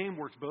comparison game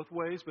works both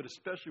ways, but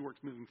especially works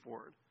moving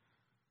forward.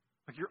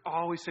 You're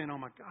always saying, oh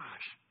my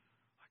gosh,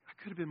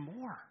 I could have been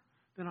more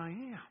than I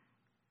am.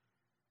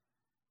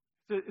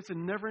 It's a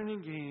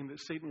never-ending game that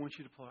Satan wants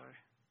you to play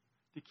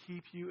to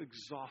keep you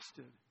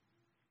exhausted,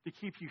 to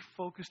keep you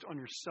focused on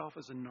yourself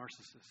as a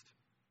narcissist.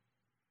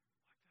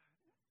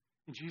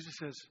 And Jesus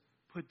says,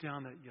 put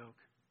down that yoke.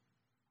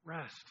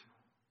 Rest.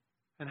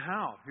 And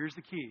how? Here's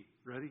the key.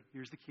 Ready?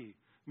 Here's the key.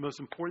 The most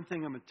important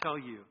thing I'm going to tell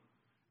you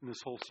in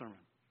this whole sermon.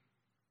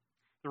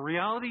 The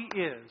reality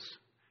is,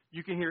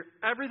 you can hear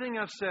everything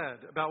I've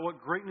said about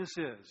what greatness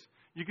is.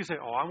 You can say,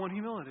 oh, I want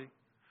humility.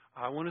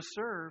 I want to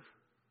serve.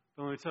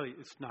 But let me tell you,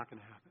 it's not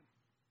going to happen.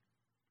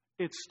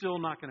 It's still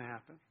not going to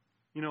happen.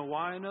 You know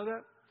why I know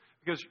that?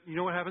 Because you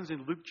know what happens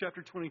in Luke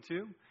chapter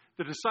 22?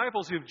 The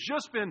disciples who have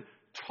just been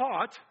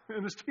taught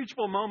in this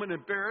teachable moment,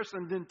 embarrassed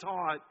and then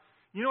taught,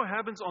 you know what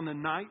happens on the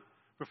night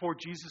before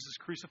Jesus is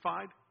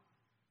crucified?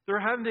 They're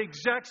having the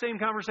exact same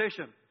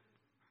conversation.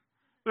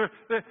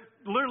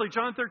 Literally,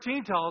 John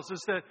 13 tells us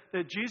that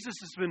Jesus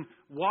has been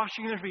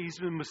washing their feet. He's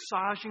been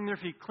massaging their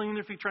feet, cleaning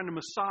their feet, trying to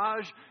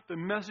massage the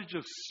message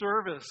of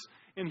service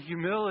and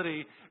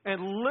humility.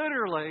 And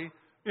literally,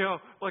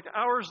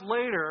 hours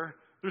later,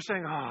 they're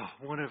saying,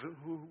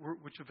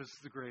 which of us is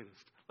the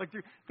greatest?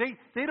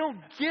 They don't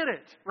get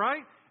it,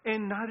 right?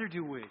 And neither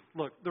do we.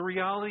 Look, the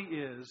reality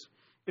is,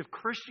 if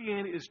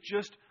Christianity is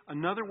just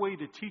another way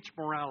to teach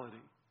morality,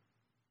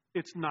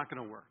 it's not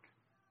going to work.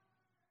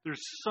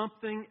 There's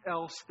something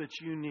else that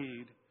you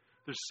need.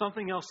 There's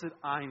something else that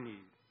I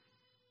need.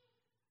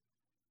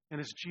 And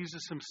it's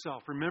Jesus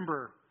himself.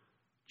 Remember,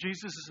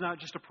 Jesus is not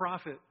just a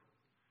prophet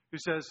who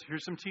says,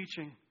 here's some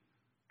teaching.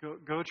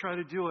 Go try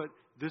to do it.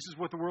 This is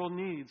what the world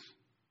needs.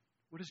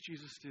 What does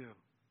Jesus do?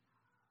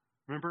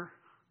 Remember?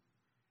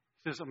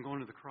 He says, I'm going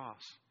to the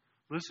cross.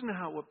 Listen to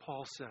what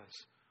Paul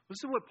says.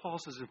 Listen to what Paul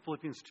says in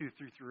Philippians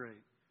 2:3-8.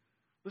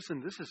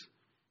 Listen, this is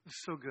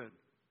so good.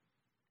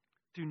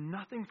 Do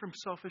nothing from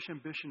selfish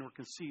ambition or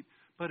conceit,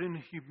 but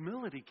in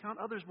humility count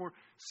others more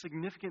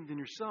significant than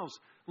yourselves.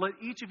 Let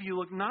each of you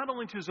look not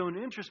only to his own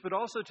interest, but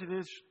also to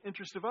the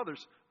interest of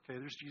others. Okay,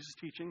 there's Jesus'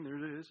 teaching. There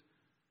it is.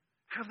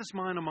 Have this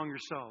mind among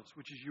yourselves,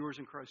 which is yours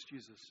in Christ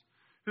Jesus,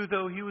 who,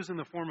 though he was in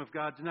the form of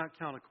God, did not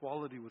count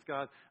equality with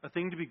God a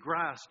thing to be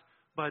grasped,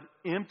 but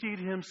emptied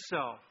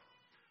himself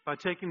by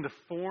taking the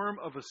form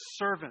of a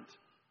servant,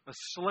 a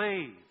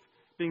slave,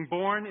 being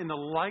born in the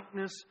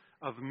likeness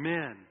of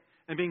men.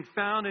 And being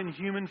found in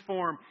human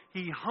form,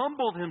 he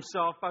humbled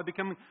himself by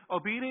becoming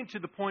obedient to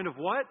the point of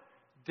what?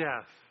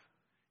 Death.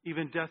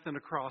 Even death on a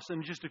cross.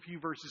 And just a few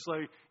verses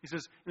later, he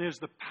says, and it is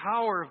the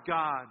power of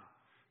God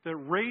that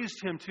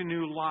raised him to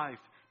new life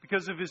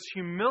because of his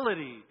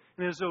humility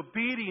and his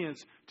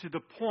obedience to the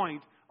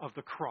point of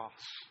the cross.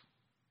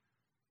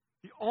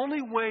 The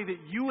only way that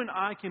you and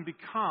I can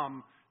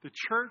become the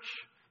church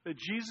that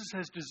Jesus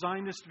has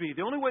designed us to be,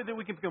 the only way that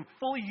we can become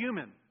fully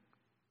human,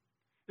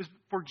 is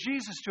for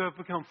Jesus to have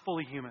become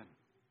fully human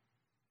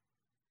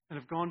and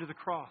have gone to the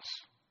cross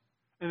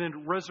and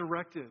then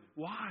resurrected.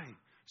 Why?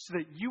 So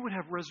that you would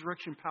have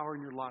resurrection power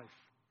in your life.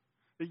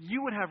 That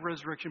you would have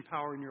resurrection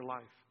power in your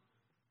life.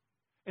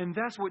 And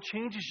that's what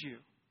changes you.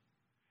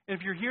 And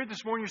if you're here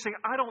this morning, you're saying,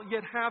 I don't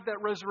yet have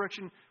that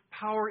resurrection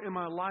power in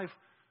my life.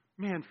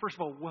 Man, first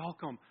of all,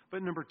 welcome.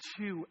 But number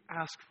two,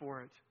 ask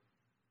for it.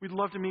 We'd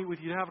love to meet with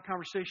you, to have a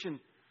conversation.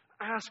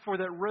 Ask for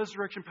that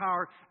resurrection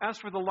power.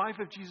 Ask for the life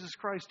of Jesus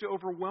Christ to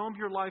overwhelm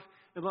your life.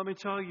 And let me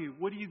tell you,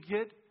 what do you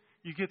get?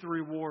 You get the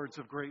rewards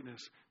of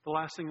greatness. The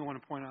last thing I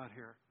want to point out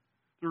here.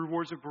 The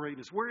rewards of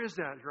greatness. Where is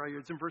that? Right here.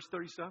 It's in verse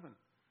 37.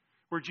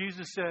 Where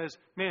Jesus says,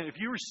 man, if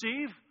you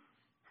receive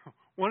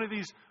one of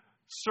these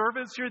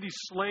servants here, these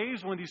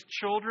slaves, one of these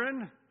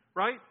children,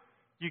 right?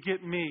 You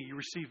get me. You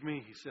receive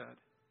me, he said.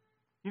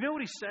 You know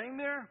what he's saying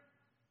there?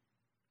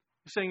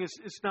 He's saying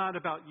it's not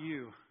about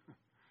you,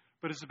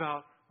 but it's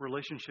about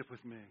relationship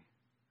with me.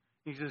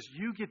 He says,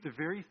 you get the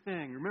very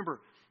thing. Remember,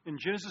 in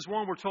Genesis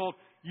 1, we're told,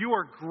 you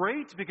are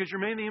great because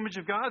you're made in the image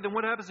of God. Then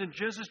what happens in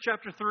Genesis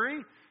chapter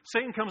 3?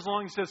 Satan comes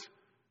along and says,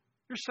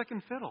 you're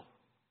second fiddle.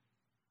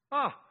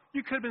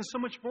 You could have been so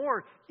much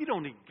more. You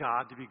don't need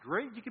God to be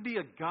great. You could be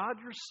a God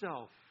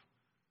yourself.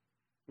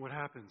 What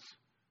happens?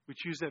 We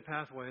choose that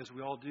pathway, as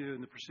we all do in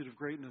the pursuit of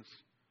greatness.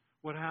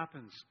 What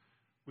happens?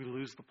 We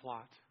lose the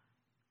plot.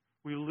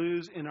 We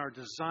lose in our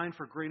design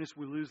for greatness,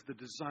 we lose the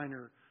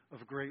designer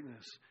of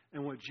greatness.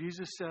 And what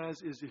Jesus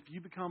says is if you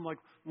become like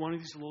one of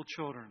these little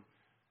children,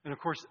 and of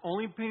course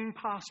only being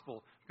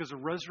possible because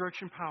of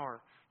resurrection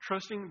power,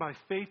 trusting by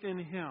faith in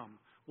Him,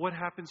 what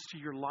happens to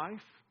your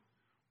life?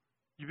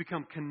 You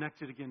become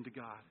connected again to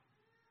God.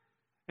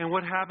 And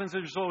what happens as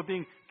a result of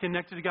being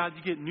connected to God?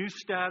 You get new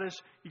status,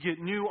 you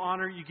get new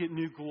honor, you get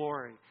new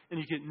glory, and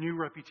you get new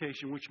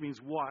reputation, which means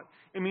what?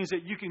 It means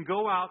that you can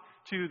go out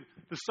to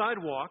the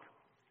sidewalk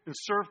and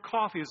serve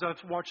coffee, as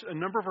I've watched a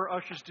number of our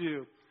ushers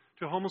do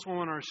to a homeless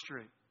woman on our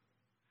street.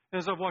 And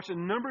as I've watched a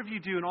number of you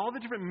do in all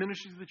the different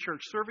ministries of the church,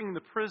 serving in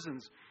the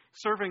prisons,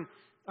 serving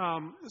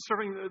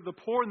the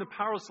poor and the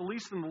powerless, the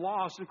least and the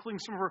lost, including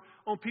some of our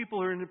own people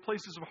who are in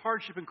places of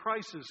hardship and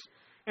crisis.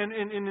 And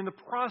in the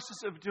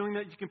process of doing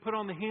that, you can put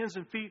on the hands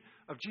and feet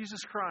of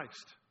Jesus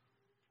Christ.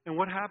 And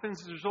what happens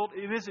as a result,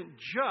 it isn't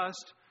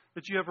just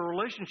that you have a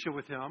relationship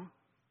with Him,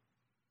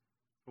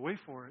 but wait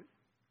for it.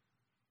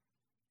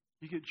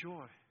 You get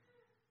joy.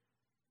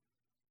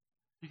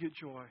 You get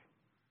joy.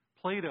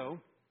 Plato,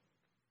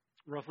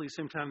 roughly the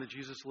same time that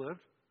Jesus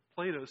lived,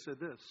 Plato said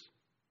this.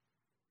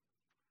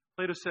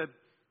 Plato said,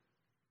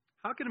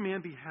 how can a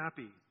man be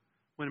happy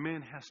when a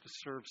man has to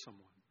serve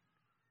someone?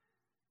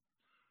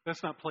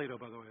 That's not Plato,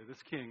 by the way.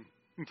 That's King.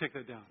 You can take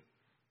that down.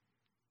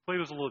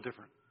 Plato's a little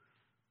different.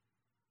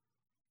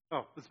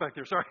 Oh, it's back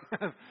there. Sorry.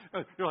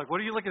 You're like, what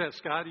are you looking at,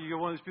 Scott? Are you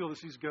one of these people that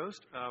sees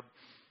ghosts?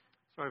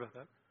 Sorry about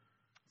that.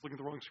 I was looking at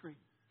the wrong screen.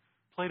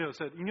 Plato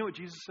said, you know what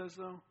Jesus says,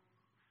 though?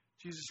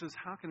 Jesus says,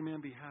 how can a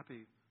man be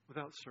happy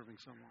without serving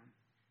someone?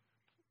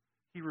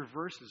 He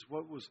reverses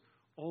what was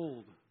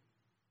old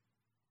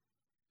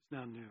is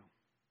now new.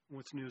 And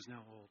what's new is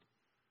now old.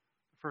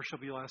 The first shall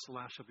be last, the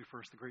last shall be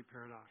first, the great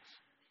paradox.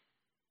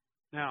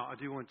 Now, I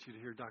do want you to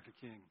hear Dr.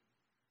 King.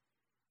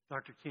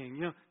 Dr.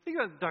 King, think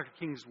about Dr.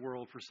 King's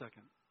world for a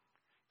second.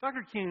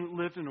 Dr. King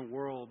lived in a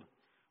world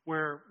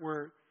where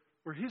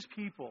his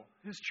people,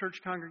 his church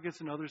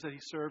congregants and others that he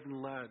served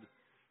and led,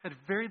 had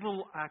very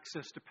little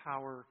access to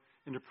power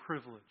and to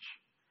privilege.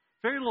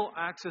 Very little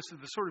access to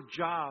the sort of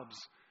jobs,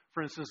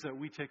 for instance, that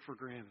we take for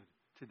granted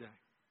today.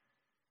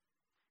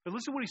 But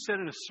listen to what he said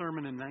in a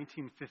sermon in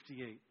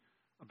 1958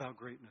 about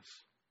greatness.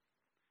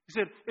 He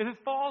said, if it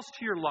falls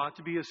to your lot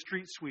to be a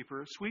street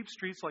sweeper, sweep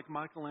streets like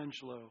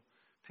Michelangelo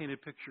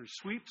painted pictures,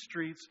 sweep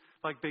streets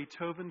like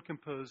Beethoven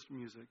composed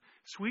music,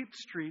 sweep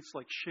streets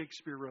like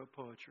Shakespeare wrote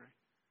poetry,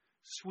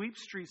 sweep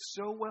streets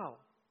so well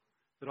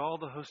that all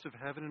the host of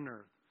heaven and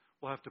earth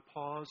will have to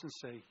pause and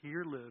say,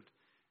 here lived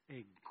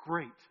a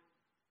great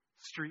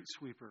street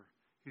sweeper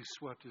who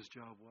swept his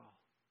job well.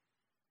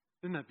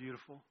 Isn't that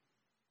beautiful?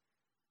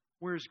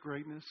 Where's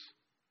greatness?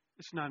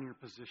 It's not in your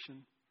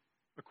position,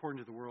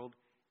 according to the world.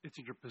 It's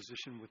in your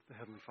position with the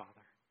Heavenly Father.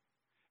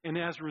 And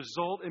as a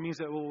result, it means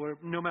that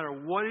no matter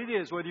what it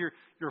is, whether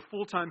you're a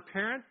full-time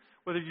parent,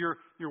 whether you're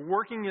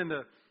working in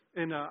the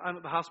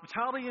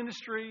hospitality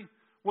industry,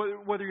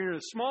 whether you're in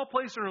a small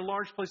place or in a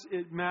large place,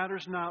 it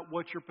matters not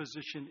what your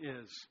position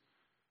is.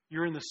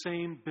 You're in the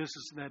same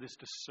business, and that is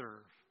to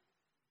serve.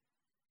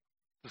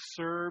 To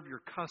serve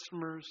your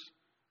customers,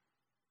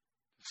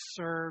 to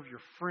serve your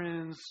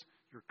friends,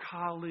 your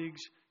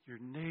colleagues, your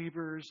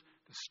neighbors,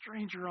 the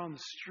stranger on the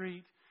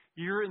street.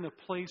 You're in the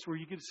place where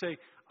you get to say,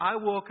 I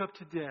woke up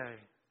today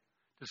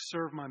to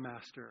serve my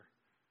master.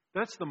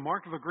 That's the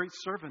mark of a great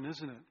servant,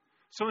 isn't it?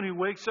 Someone who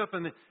wakes up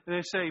and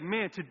they say,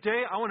 man,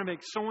 today I want to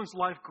make someone's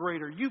life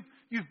greater.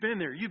 You've been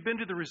there. You've been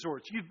to the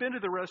resorts. You've been to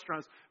the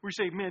restaurants where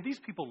you say, man, these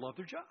people love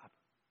their job.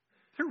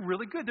 They're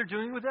really good. They're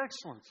doing it with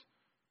excellence.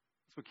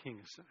 That's what King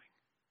is saying.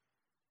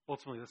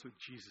 Ultimately, that's what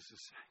Jesus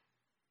is saying.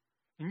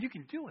 And you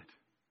can do it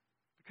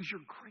because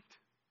you're great.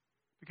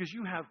 Because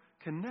you have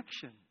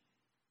connection.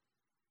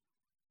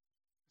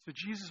 So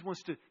Jesus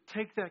wants to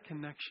take that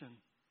connection.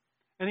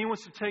 And He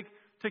wants to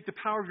take the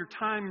power of your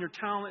time and your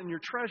talent and your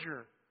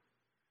treasure.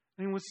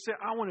 And He wants to say,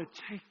 I want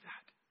to take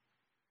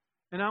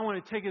that. And I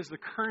want to take it as the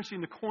currency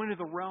and the coin of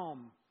the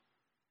realm.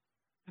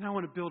 And I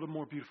want to build a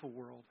more beautiful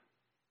world.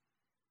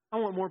 I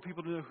want more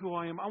people to know who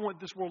I am. I want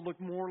this world to look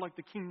more like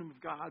the kingdom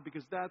of God,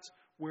 because that's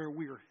where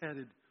we are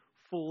headed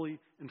fully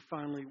and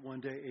finally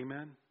one day.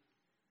 Amen?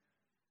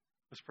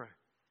 Let's pray.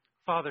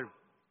 Father,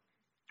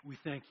 we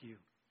thank you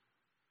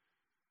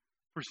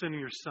for sending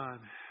your Son,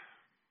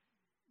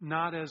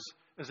 not as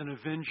an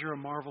Avenger, a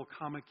Marvel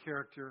comic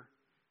character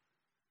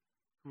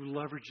who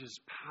leverages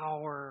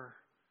power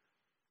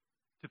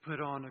to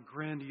put on a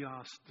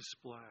grandiose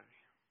display,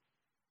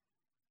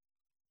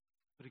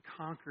 but he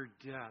conquered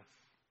death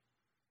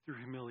through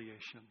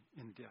humiliation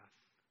and death.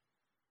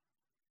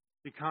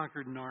 He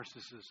conquered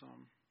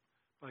narcissism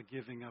by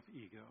giving up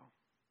ego.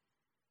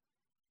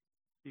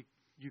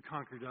 You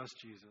conquered us,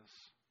 Jesus,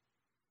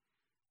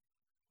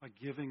 by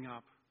giving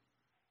up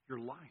your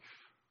life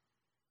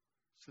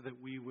so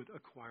that we would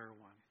acquire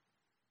one.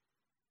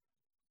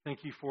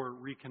 Thank you for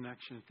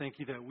reconnection. Thank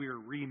you that we are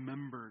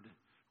remembered,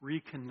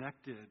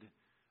 reconnected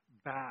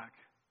back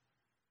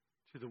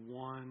to the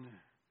one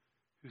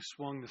who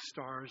swung the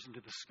stars into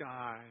the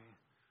sky,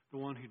 the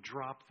one who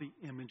dropped the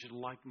image and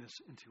likeness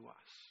into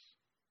us.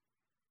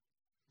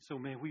 So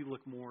may we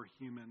look more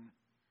human.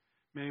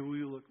 May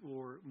we look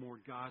more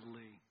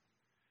godly.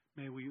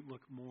 May we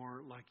look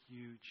more like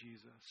you,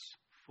 Jesus,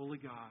 fully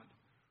God,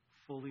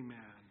 fully man,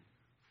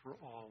 for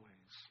always.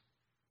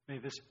 May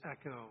this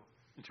echo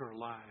into our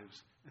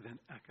lives and then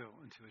echo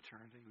into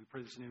eternity. We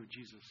pray this in the name of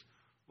Jesus,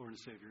 Lord and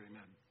Savior.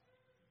 Amen.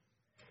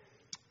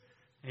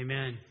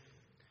 Amen.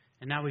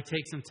 And now we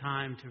take some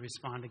time to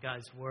respond to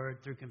God's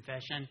word through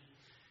confession.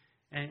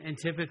 And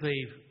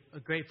typically, a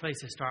great place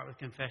to start with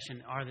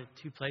confession are the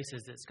two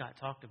places that Scott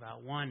talked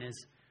about. One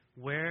is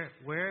where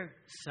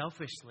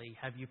selfishly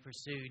have you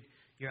pursued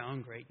your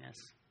own greatness?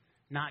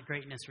 Not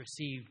greatness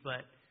received,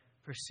 but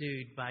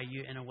pursued by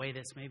you in a way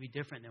that's maybe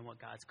different than what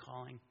God's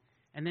calling.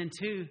 And then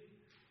two,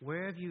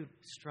 where have you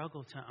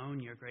struggled to own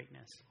your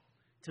greatness,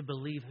 to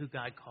believe who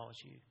God calls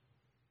you?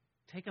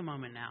 Take a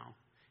moment now.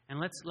 And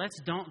let's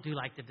don't do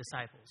like the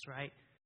disciples, right?